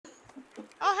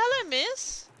Oh, hello,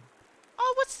 miss.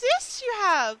 Oh, what's this you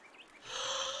have?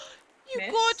 You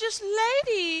Miss? gorgeous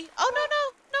lady. Oh, no,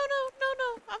 no, no, no, no,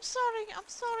 no. I'm sorry. I'm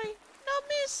sorry. No,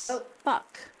 miss. Oh,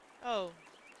 Fuck. Oh,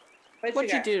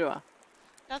 What'd you do to her? What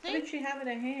nothing? did she have in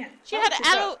her hand? She had she's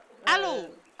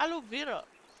aloe vera.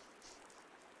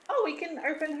 Oh, we can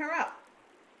open her up.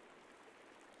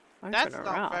 That's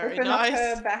not very Open nice.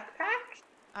 up her backpack?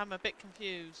 I'm a bit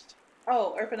confused.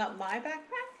 Oh, open up my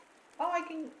backpack? Oh, I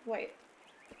can... Wait.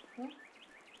 Huh?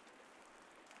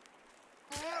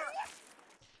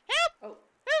 Help! Oh,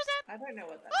 Who's that? I don't know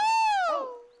what that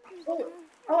Oh! is.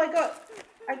 Oh, I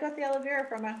got the aloe vera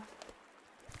from her.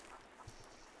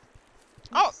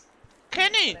 Oh,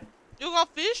 Kenny, you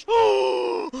got fish?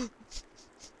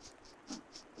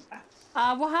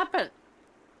 What happened?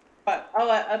 But, oh,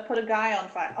 I put a guy on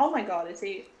fire. Oh my god, is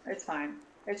he... It's fine.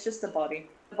 It's just the body.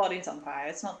 The body's on fire.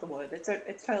 It's not the wood.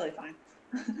 It's totally fine.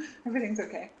 Everything's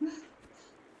okay.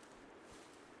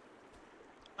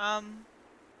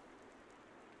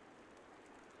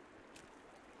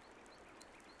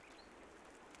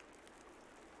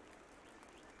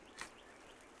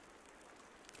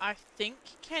 I think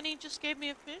Kenny just gave me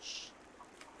a fish.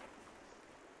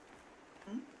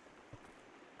 Hmm?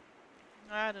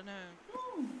 I don't know.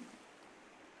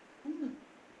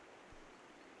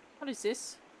 What is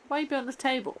this? Why are you building a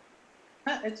table?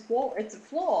 It's a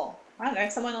floor. I don't know,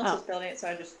 someone else was building it, so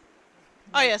I just...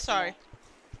 Oh yeah, sorry.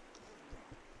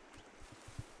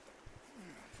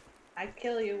 I'd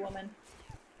kill you, woman.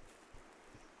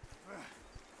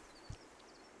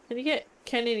 Can you get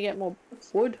Kenny to get more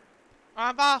wood?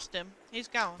 I've asked him. He's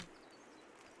going.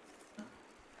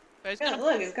 But he's Yeah, gonna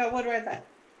look, it's got wood right there.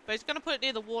 But he's gonna put it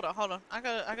near the water. Hold on. I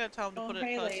gotta tell him to put it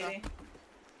hey, closer. lady.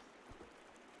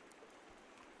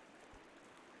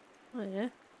 Oh yeah.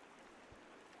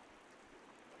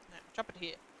 No, drop it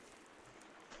here.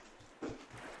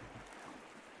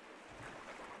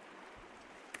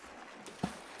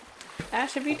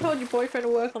 Ash, have you told your boyfriend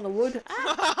to work on the wood?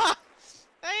 That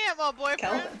ain't my boyfriend.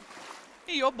 Calvin.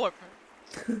 He your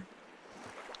boyfriend.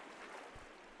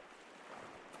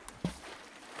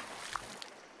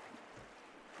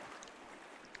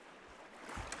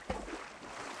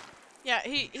 Yeah,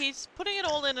 he's putting it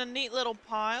all in a neat little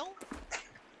pile.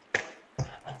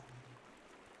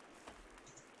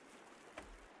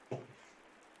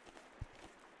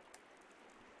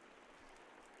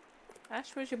 Ash,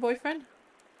 where's your boyfriend?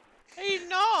 He's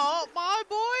not my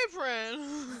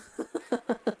boyfriend.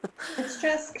 It's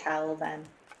just Calvin.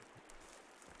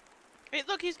 Hey,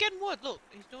 look, he's getting wood. Look,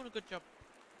 he's doing a good job.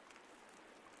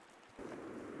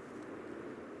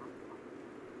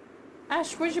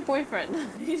 Ash, where's your boyfriend?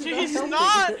 He's not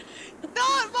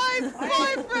my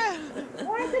boyfriend.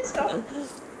 Why did stop? I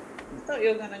thought you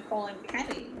were gonna call him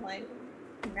Kenny. Like,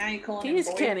 now you're calling him He is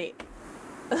boy. Kenny.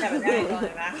 Yeah, but now you're calling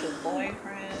him actual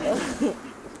boyfriend.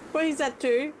 What is that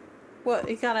too? What,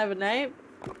 he can't have a name?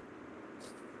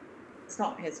 It's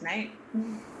not his name.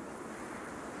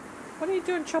 What are you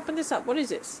doing chopping this up? What is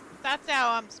this? That's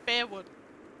our spare wood.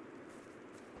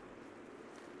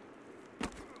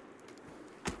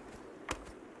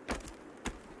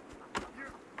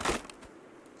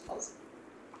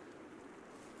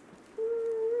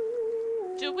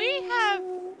 Do we have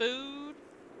food?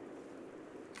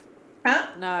 Huh?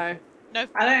 No. No.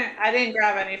 I didn't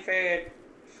grab any food.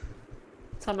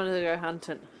 Someone to go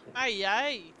hunting. Ay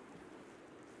ay.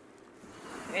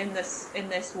 In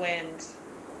this wind.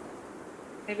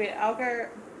 Maybe I'll go.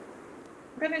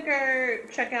 I'm gonna go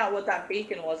check out what that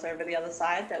beacon was over the other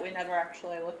side that we never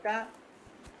actually looked at.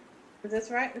 Is this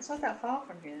right? It's not that far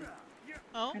from here.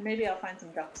 Oh. And maybe I'll find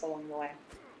some ducks along the way.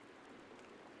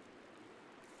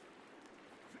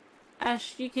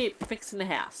 Ash, you keep fixing the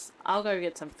house. I'll go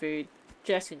get some food.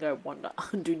 Jess can go wander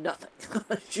and do nothing,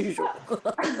 as usual.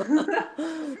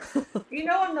 You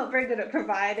know I'm not very good at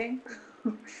providing.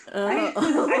 I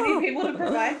need people to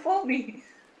provide for me.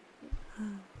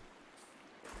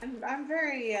 I'm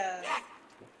very,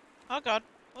 Oh god.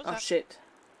 What was Oh that? shit.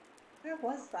 Where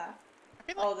was that? I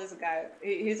feel like... Oh, there's a guy.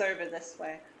 He's over this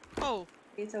way. Oh.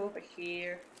 He's over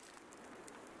here.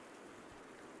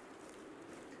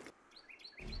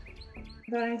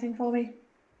 Got anything for me?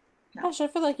 No. Ash, I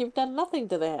feel like you've done nothing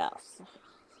to the house.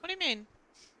 What do you mean?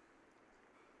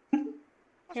 What's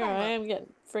Here wrong I with am getting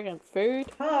friggin' food.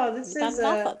 Oh, this You've is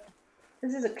done nothing.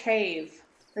 this is a cave.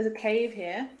 There's a cave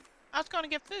here. I was going to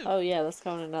get food. Oh yeah, let's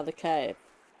go in another cave.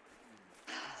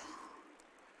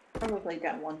 Probably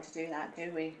don't want to do that,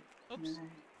 do we? Oops. No.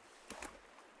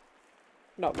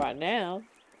 Not right now.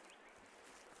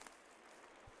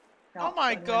 Oh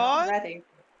my when we're not God. ready.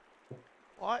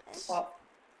 What? What?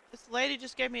 This lady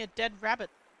just gave me a dead rabbit.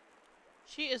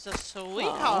 She is a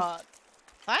sweetheart.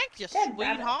 Thank you, Dead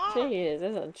rabbit. sweetheart. She is,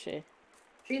 isn't she?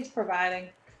 She's providing.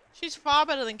 She's far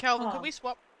better than Calvin. Oh. Can we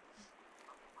swap?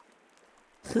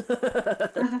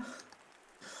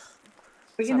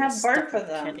 We can have Someone's both stuck of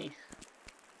them. Kenny.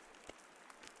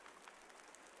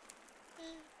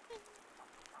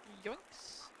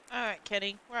 Yoinks. Alright,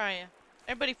 Kenny, where are you?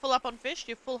 Everybody full up on fish?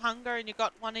 You're full hunger and you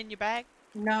got one in your bag?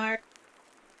 No,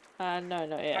 No,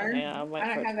 not yet. I Hang on, I'm waiting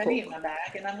for don't it have to any cook. in my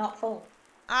bag, and I'm not full.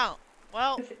 Oh,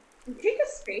 well. Did she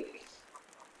just speak?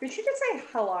 Did she just say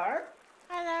hello?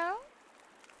 Hello?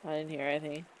 I didn't hear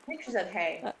anything. I think she said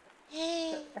hey.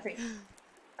 Hey. I think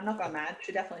I'm not gone mad.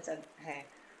 She definitely said hey.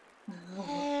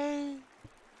 Hey.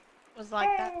 Was like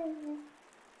that.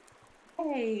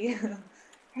 Hey,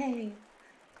 hey,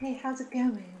 hey, how's it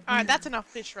going? Alright, that's enough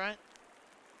fish, right?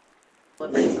 I'll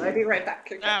be right back.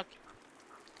 Okay. Ah, okay.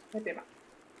 I'll be back.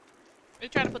 Are you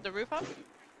trying to put the roof up?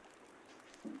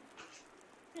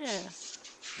 Yeah.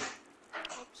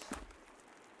 Oops.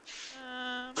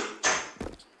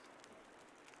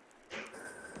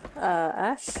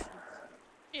 Ash?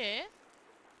 Yeah.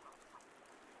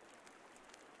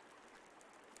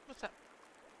 What's up?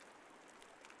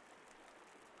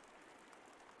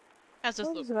 How's this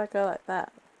What look? if I go like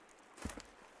that?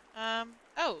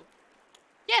 Oh.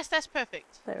 Yes, that's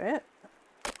perfect. Is that right?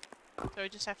 So we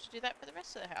just have to do that for the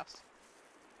rest of the house.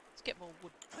 Let's get more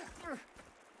wood.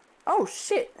 Oh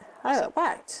shit! I got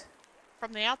whacked.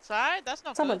 From the outside? That's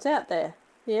not Someone's out there.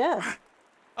 Yeah. good.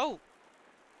 Oh.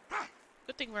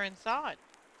 Good thing we're inside.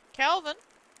 Calvin?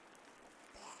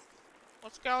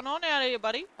 What's going on out here,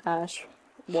 buddy? Ash,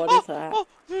 what is that? Oh!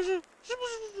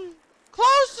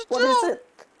 Close the door! What is it?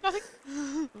 Nothing.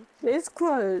 It's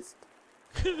closed.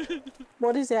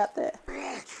 What is out there?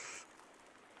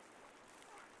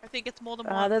 I think it's more than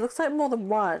one. There looks like more than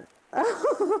one.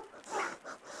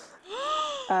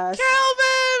 Ash.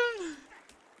 Calvin!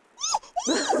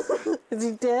 Is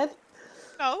he dead?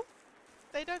 No.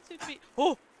 They don't seem to be.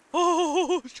 Oh!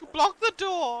 Oh! She blocked the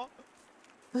door!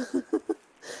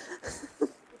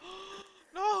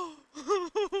 No!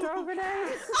 Throw a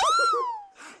grenade.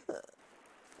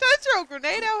 Don't throw a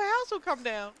grenade, our house will come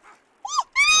down. Oh,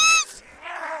 it is!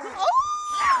 Oh!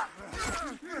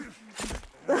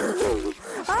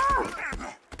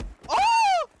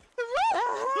 Oh! The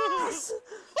roof!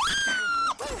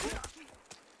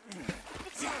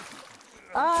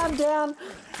 I'm down.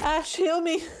 Ash, heal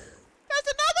me. There's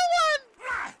another one!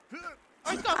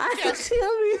 Oh, it's got Ash, Jess.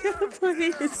 heal me,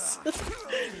 please.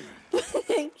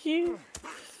 Thank you.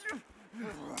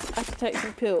 I have to take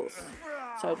some pills.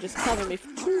 So just cover me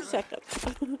for 2 seconds.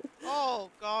 Oh,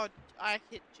 God. I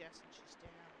hit Jess and she's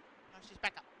down. No, she's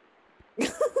back up.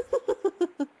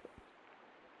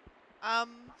 How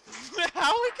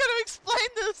are we going to explain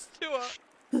this to her?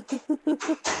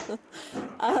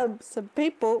 Some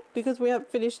people, because we haven't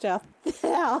finished our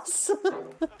house,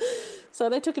 so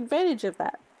they took advantage of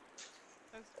that.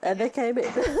 And they came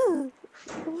in.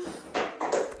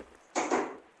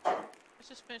 Let's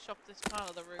just finish off this part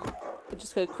of the roof. We're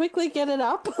just going to quickly get it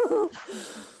up.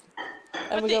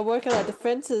 And we're going to work on our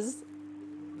defenses.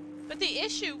 But the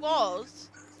issue was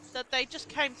that they just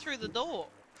came through the door.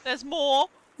 There's more.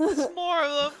 There's more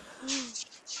of them.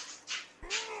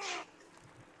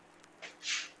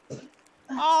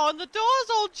 Oh, and the door's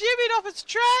all jimmied off its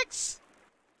tracks.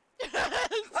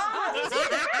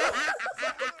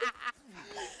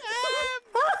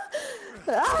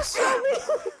 Show me!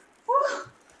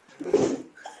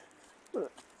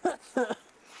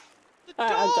 The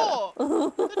Alright, I've got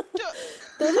door. The door.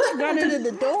 They're just running in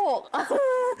the door.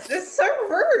 It's so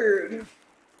rude.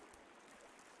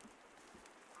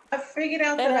 I figured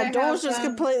out And that our door's just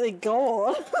completely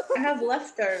gone. I have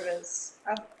leftovers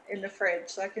up in the fridge,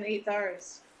 so I can eat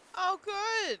those. Oh,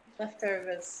 good.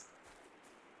 Leftovers.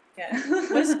 Yeah.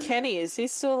 Where's Kenny? Is he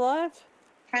still alive?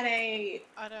 Kenny.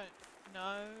 I don't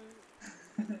know.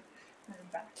 I'm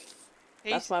back.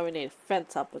 That's why we need a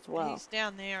fence up as well. He's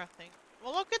down there, I think.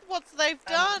 Well, look at what they've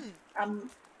done. I'm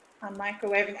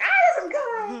microwaving. Ah, some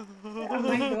guy! I'm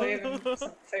microwaving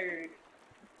some food.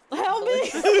 Help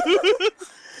me!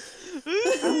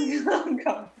 I'm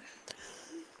gone.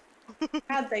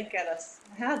 How'd they get us?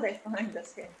 How'd they find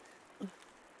us here?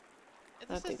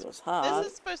 I think it was hard.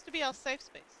 This is supposed to be our safe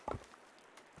space.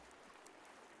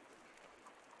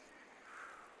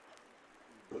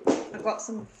 I got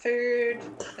some food.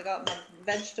 I got my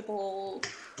vegetable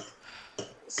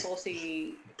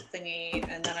saucy thingy,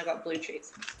 and then I got blue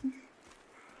cheese.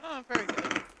 Oh, very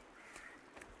good.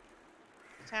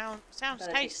 Sounds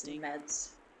Gotta take some tasty. meds.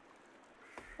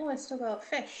 Oh, I still got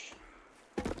fish.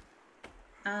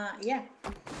 Yeah.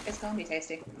 It's gonna be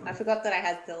tasty. I forgot that I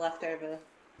had the leftover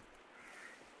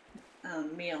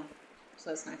meal,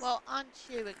 so it's nice. Well, aren't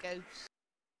you a ghost?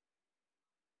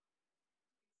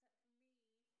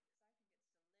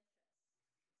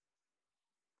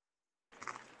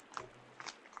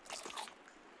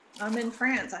 I'm in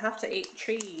France. I have to eat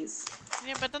cheese.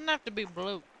 Yeah, but it doesn't have to be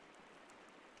blue.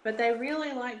 But they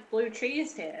really like blue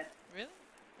cheese here. Really?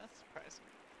 That's surprising.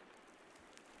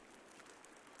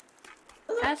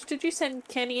 Ash, did you send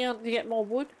Kenny out to get more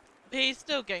wood? He's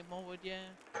still getting more wood, yeah.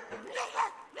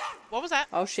 What was that?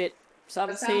 Oh shit. That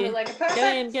Something's sounded here. like a perfect.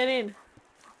 Get in, get in.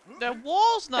 The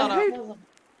wall's not up. Kill him.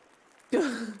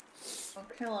 I'll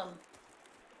kill him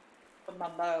with my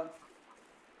bow.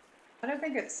 I don't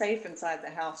think it's safe inside the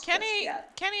house just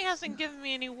yet. Kenny hasn't given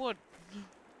me any wood.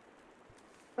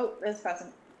 Oh, there's a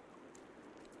pheasant.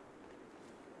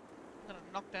 I'm gonna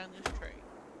knock down this tree.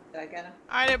 Did I get him?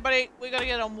 Alright, everybody, we gotta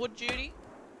get on wood duty.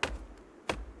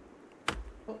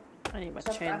 Oh, I need my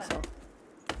stop chainsaw. running.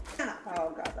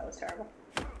 Oh god, that was terrible.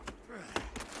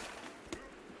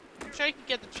 I'm sure you can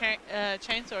get the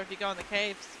chainsaw if you go in the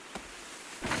caves.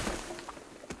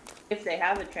 If they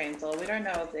have a chainsaw, we don't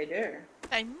know if they do.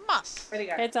 They must. Where'd he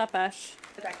go? Heads up, Ash.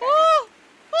 Where'd that guy go? Oh!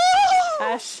 Oh!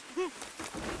 Ash.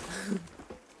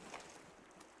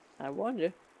 I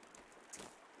wonder.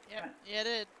 Yep, yeah, it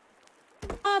did.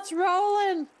 Oh, it's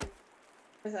rolling!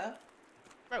 What's up?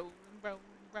 Rolling, rolling,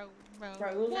 rolling, rolling.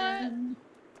 Rolling.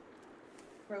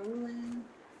 Rolling.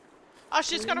 Oh,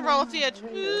 she's gonna roll off the edge.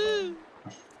 Ooh.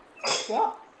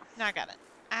 What? No, I got it.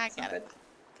 I That's not got it. good.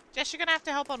 Jess, you're gonna have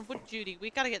to help on wood duty. We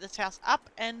gotta get this house up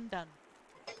and done.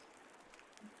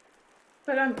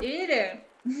 But I'm eating.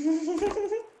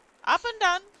 Up and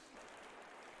done.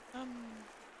 Here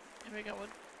we go. Wood.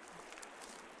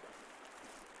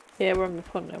 Yeah, where am I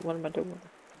putting it? What am I doing with it?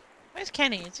 Where's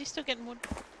Kenny? Is he still getting wood?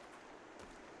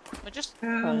 We're just I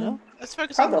don't know. let's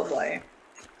focus on. Probably.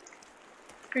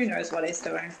 Who knows what he's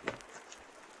doing?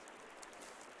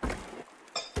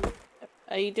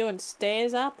 Are you doing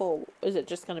stairs up, or is it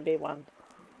just going to be one?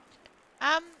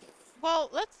 Well,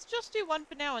 let's just do one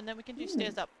for now, and then we can do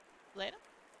stairs up later.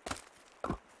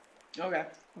 Okay.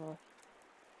 Oh.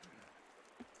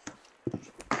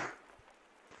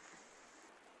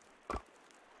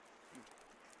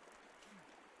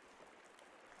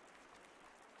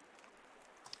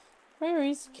 Where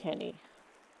is Kenny?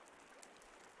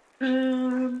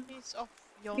 He's off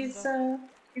yonder.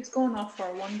 He's going off for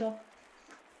a wander.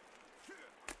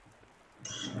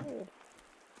 Oh.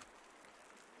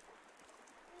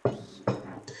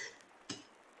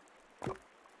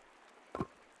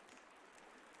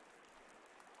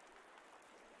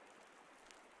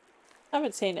 I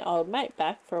haven't seen an old mate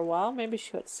back for a while. Maybe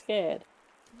she got scared.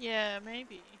 Yeah,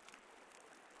 maybe.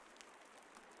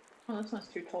 Oh, this one's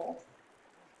too tall.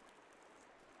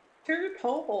 Too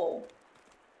tall.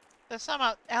 There's some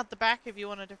out the back if you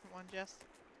want a different one, Jess.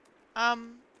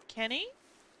 Kenny?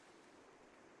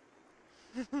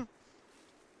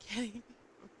 Kenny?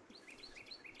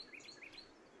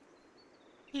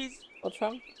 He's... What's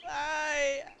wrong?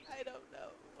 I don't know.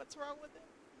 What's wrong with him?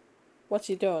 What's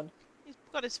he doing? He's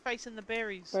got his face in the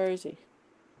berries. Where is he?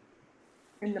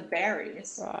 In the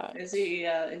berries. Right. Is he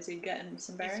getting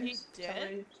some berries? Is he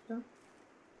dead?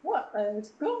 What is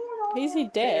going on? Is he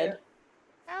dead? here?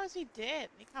 How is he dead?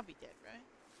 He can't be dead, right?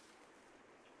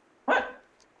 What?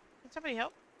 Can somebody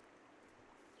help?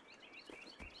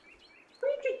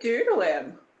 What did you do to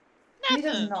him? He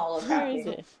does Nothing. not look Where is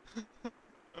happy.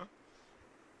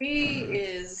 he? He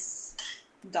is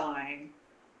dying.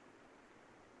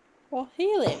 Well,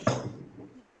 heal him.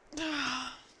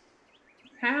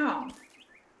 How?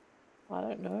 I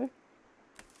don't know.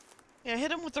 Yeah,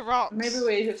 hit him with the rocks. Maybe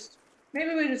we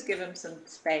just give him some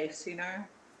space, you know?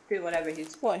 Do whatever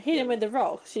he's. What, hit him with the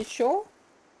rocks? You sure?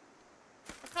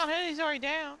 I can't hit him, he's already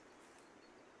down.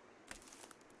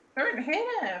 Don't hit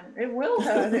him. It will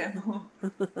hurt him. No,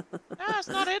 it's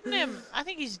not hitting him. I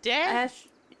think he's dead. Ash,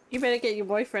 you better get your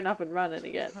boyfriend up and running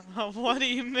again. What do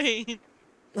you mean?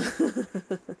 I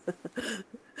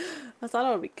thought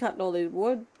I would be cutting all this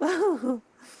wood.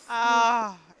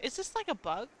 Is this like a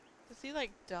bug? Does he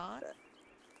like die?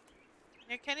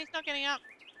 Yeah, Kenny's not getting up.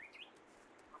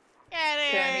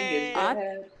 Kenny is I-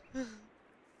 dead.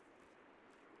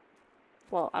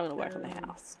 Well, I'm gonna work on the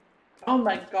house. Oh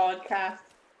my god, Kath.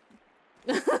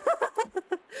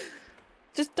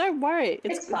 Just don't worry.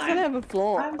 It's It's fine. gonna have a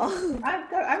flaw. I'm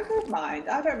good mind.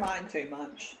 I don't mind too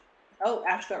much. Oh,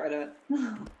 Ash got rid of it.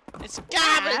 It's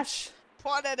garbage! Ash,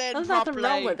 Put it in there's properly! nothing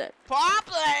wrong with it.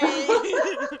 Properly!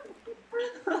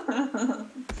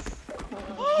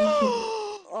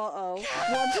 Uh-oh.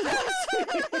 What did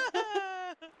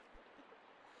I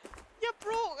You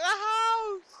broke the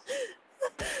house.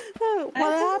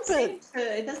 What happened?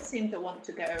 It doesn't seem to want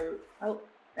to go. Oh,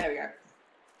 there we go.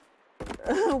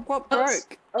 What Oops.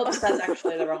 broke? Oops, that's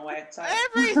actually the wrong way. Sorry.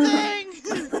 Everything.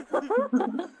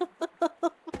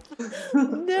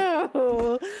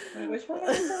 No. Wait, which one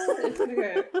is it? It's gonna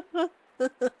go.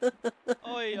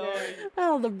 Oi, oi.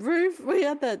 Oh, the roof. We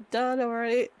had that done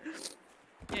already.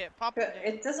 Yeah, pop But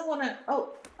it. it doesn't want to.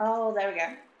 Oh, there we go.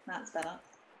 That's better.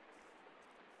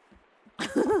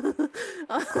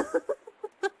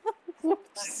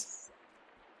 Whoops.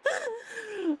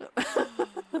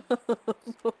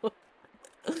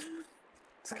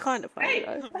 It's kind of funny Hey,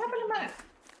 though. what happened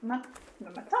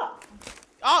to my top?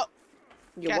 Oh,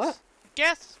 Your what?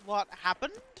 Guess what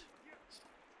happened?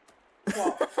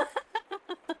 What?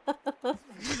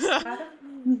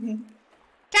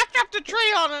 Catch up the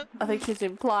tree on it. I think he's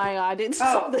implying I did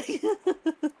Oh. something.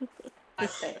 I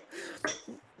see.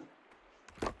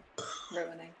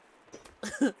 Ruining.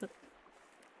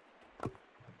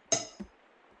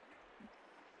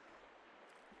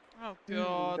 Oh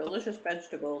god, Delicious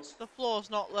vegetables. the floor's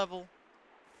not level.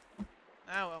 Oh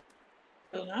well.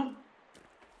 Oh no.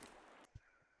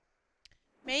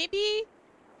 Maybe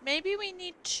we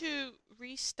need to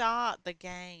restart the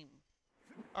game,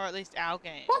 or at least our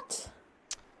game. What?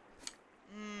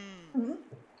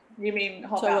 You mean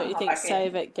hop So out what and you hop think? back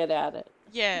Save in? it, get out it.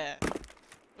 Yeah,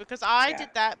 because I Yeah. did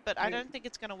that, but I You- don't think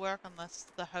it's gonna work unless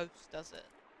the host does it.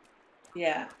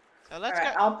 Yeah. So let's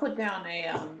Alright, go. I'll put down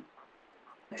a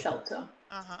shelter,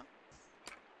 and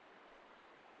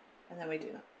then we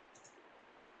do that.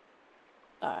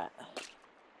 Alright.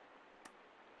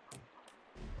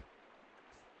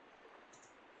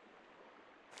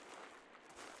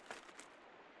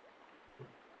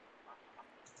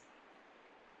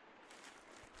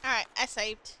 Alright, I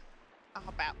saved. I'll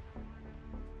hop out.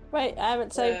 Wait, I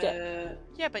haven't saved it.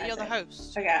 Yeah, but I you're the saved.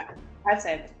 host. Okay, I've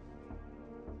saved.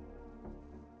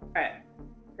 Alright.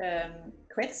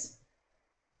 Quits?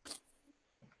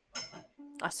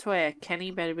 I swear,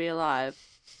 Kenny better be alive.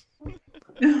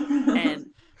 And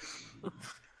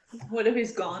What if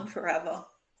he's gone forever?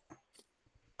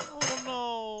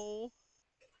 Oh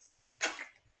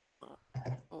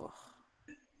oh.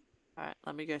 Alright,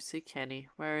 let me go see Kenny.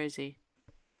 Where is he?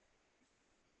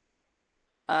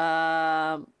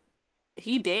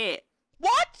 He dead. no.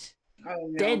 What? Oh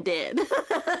no. Dead.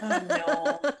 Oh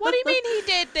no. What do you mean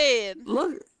he did?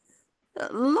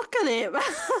 Look at him.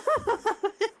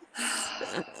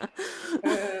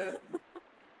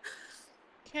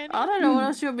 Kenny? I don't know what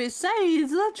else you want me to say.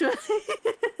 He's literally.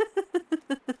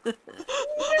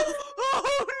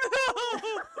 Oh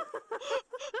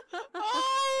no!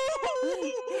 Oh!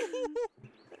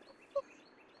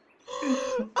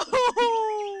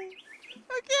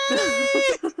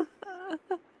 Okay.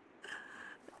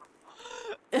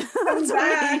 I'm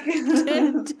back.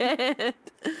 Dead.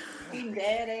 He's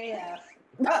dead AF.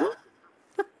 Oh.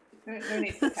 No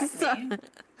need to attack me.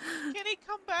 Can he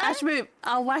come back? Ash, move.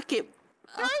 I'll whack him.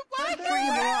 Don't whack Bring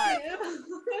him alive.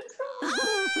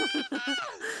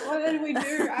 What did we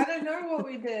do? I don't know what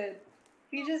we did.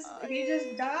 He just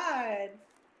died.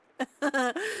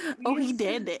 Oh, he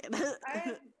dead.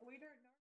 I